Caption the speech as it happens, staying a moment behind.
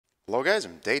Hello guys,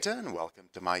 I'm Data and welcome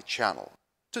to my channel.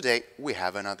 Today we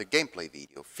have another gameplay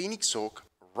video, Phoenix Hawk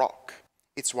Rock.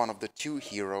 It's one of the two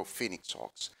hero Phoenix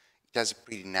Hawks. It has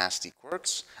pretty nasty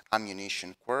quirks,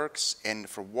 ammunition quirks, and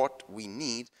for what we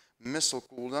need, missile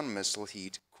cooldown, missile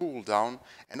heat cooldown,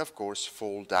 and of course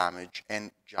fall damage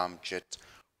and jump jet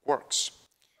quirks.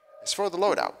 As for the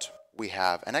loadout, we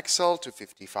have an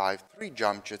XL-255, 3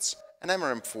 jump jets, an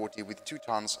MRM-40 with 2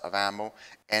 tons of ammo,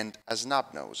 and a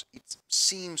snub nose. It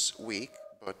seems weak,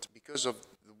 but because of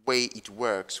the way it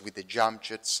works with the jump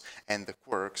jets and the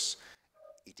quirks,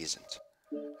 it isn't.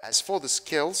 As for the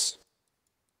skills,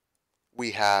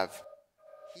 we have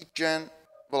heat gen,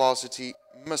 velocity,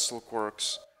 missile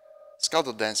quirks,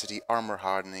 scuttle density, armor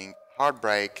hardening, hard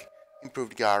break,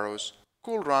 improved gyros,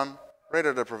 cool run,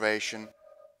 radar deprivation,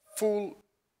 full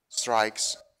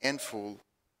strikes, and full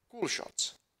cool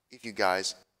shots. If you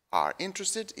guys are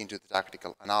interested into the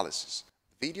tactical analysis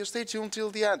of the video, stay tuned till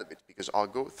the end of it, because I'll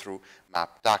go through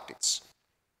map tactics.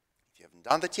 If you haven't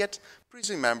done that yet, please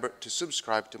remember to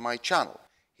subscribe to my channel,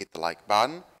 hit the like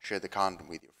button, share the content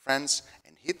with your friends,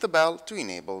 and hit the bell to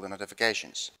enable the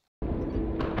notifications.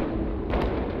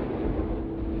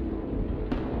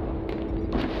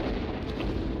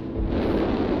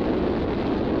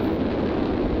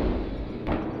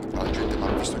 La gente mi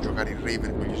ha visto giocare in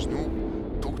Raven con gli Snoop.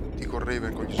 Tutti con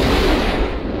Raven con gli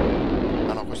Snoop.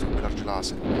 Ah no, questo è per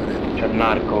l'argelase. C'è il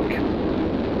narco, occhio.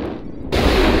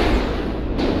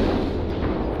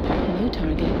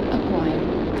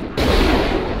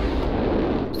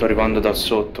 Sto arrivando da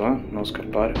sotto, non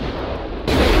scappare.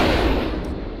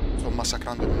 Sto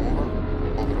massacrando di nuovo.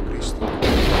 Povero Cristo.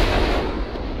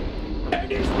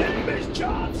 And his name is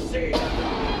John C.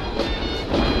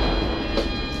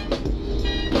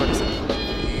 Guarda, sta un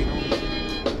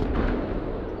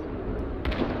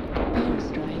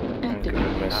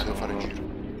devo fare il giro.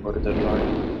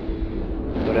 Borderline.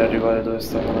 Vorrei arrivare dove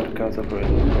stava marcato quello.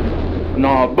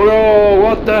 No, bro,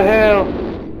 what the hell?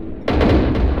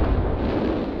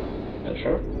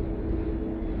 Sure.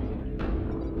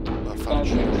 Va a fare il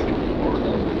giro.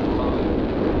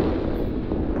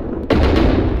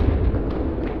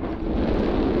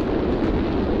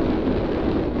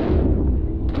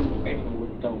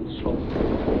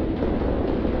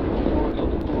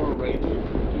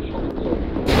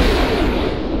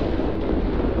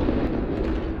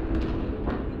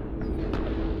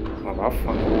 Ma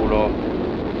vaffanculo.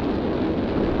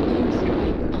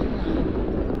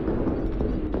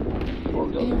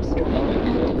 Quanto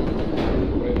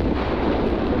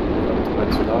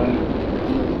pezzo dai?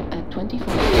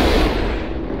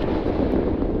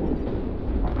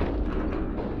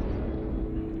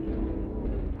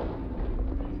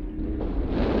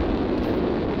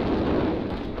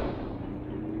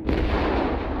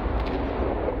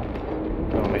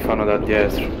 No, mi fanno da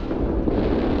dietro. Ho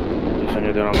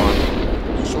bisogno di una mano.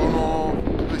 Sono...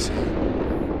 dove sei?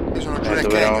 Io sono giù nel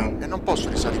canyon e non posso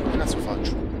risalire, come cazzo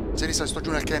faccio? Se risali sto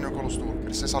giù nel canyon con lo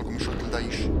stalker, se salgo mi sciolgo il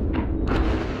Daish.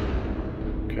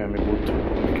 Ok, mi butto.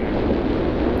 Ok.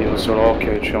 Io ho solo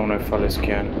occhio e c'è uno che fa le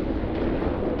schiene.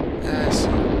 Sì.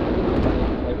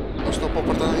 Lo sto un po'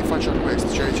 portando in faccia a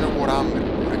questi, cioè c'è un Warhammer,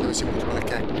 pure che si butta nel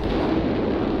canyon.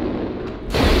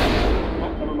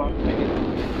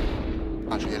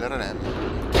 Ah, c'è l'RRM.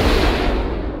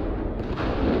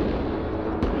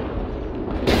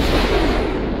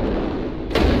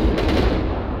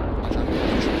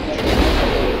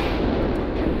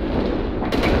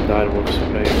 Direwolf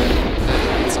spray.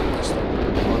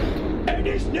 And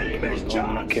his name is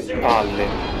Madonna, John che C. palle.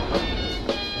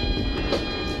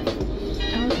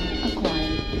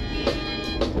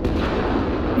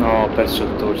 No, ho perso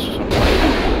il torso, sono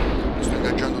morto. Sto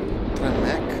ingaggiando 3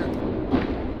 mech.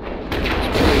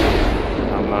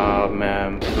 Ah, ma a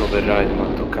me l'override mi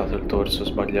ha toccato il torso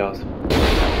sbagliato.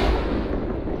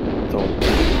 Top.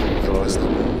 Sto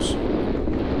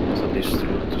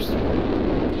distrutto sto.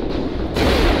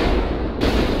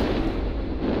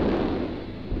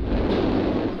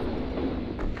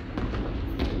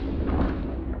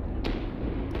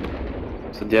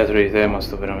 Sto dietro di te, ma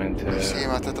sto veramente... Sì,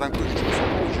 ma te tranquillo, ci sono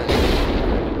luce.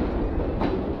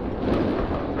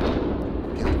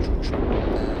 Pieno giuccio.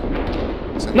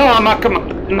 No,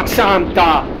 ma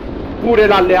santa! Pure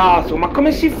l'alleato, ma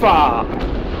come si fa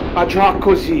a giocare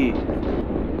così?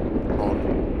 Oh,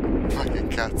 ma che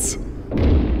cazzo.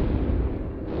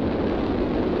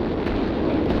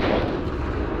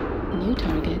 New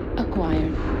target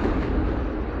acquired.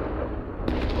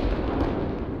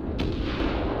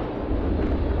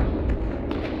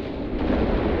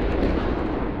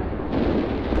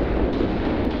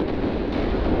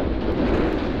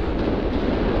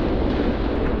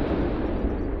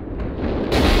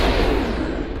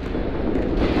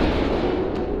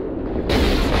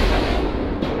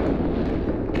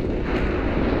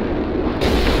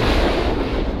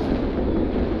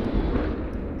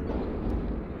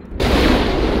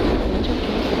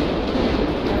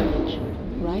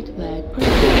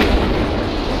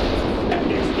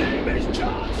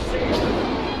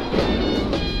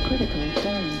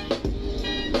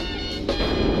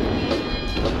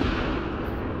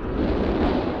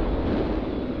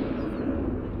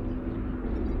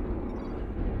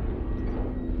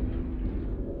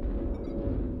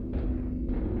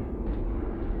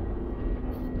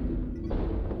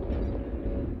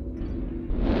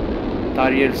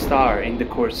 Ariel Star in the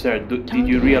Corsair, did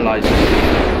you realize that you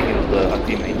killed a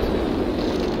teammate?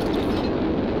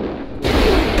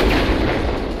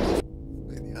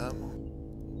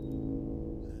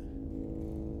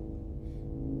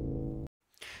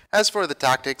 As for the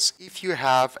tactics, if you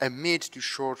have a mid to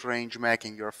short range mech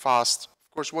and you're fast,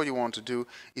 of course what you want to do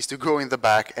is to go in the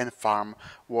back and farm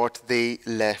what they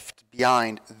left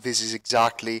behind. This is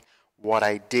exactly what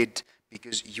I did,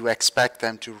 because you expect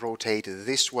them to rotate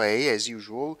this way as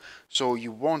usual, so you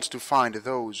want to find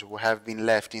those who have been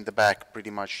left in the back pretty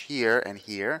much here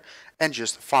and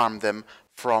just farm them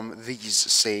from these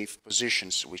safe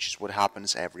positions, which is what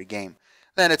happens every game.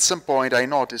 Then at some point I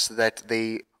noticed that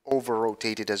they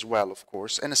over-rotated as well, of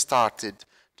course, and started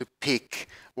to pick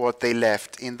what they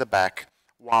left in the back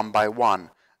one by one.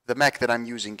 The mech that I'm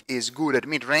using is good at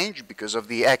mid-range because of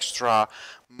the extra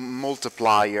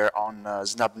multiplier on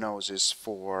snub noses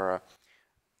for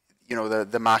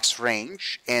the max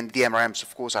range, and the MRMs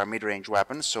of course are mid-range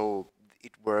weapons, so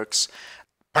it works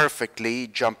perfectly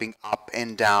jumping up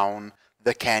and down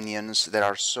the canyons that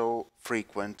are so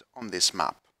frequent on this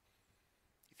map.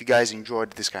 If you guys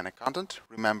enjoyed this kind of content,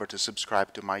 remember to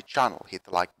subscribe to my channel, hit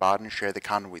the like button, share the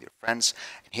content with your friends,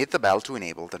 and hit the bell to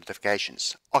enable the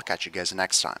notifications. I'll catch you guys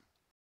next time.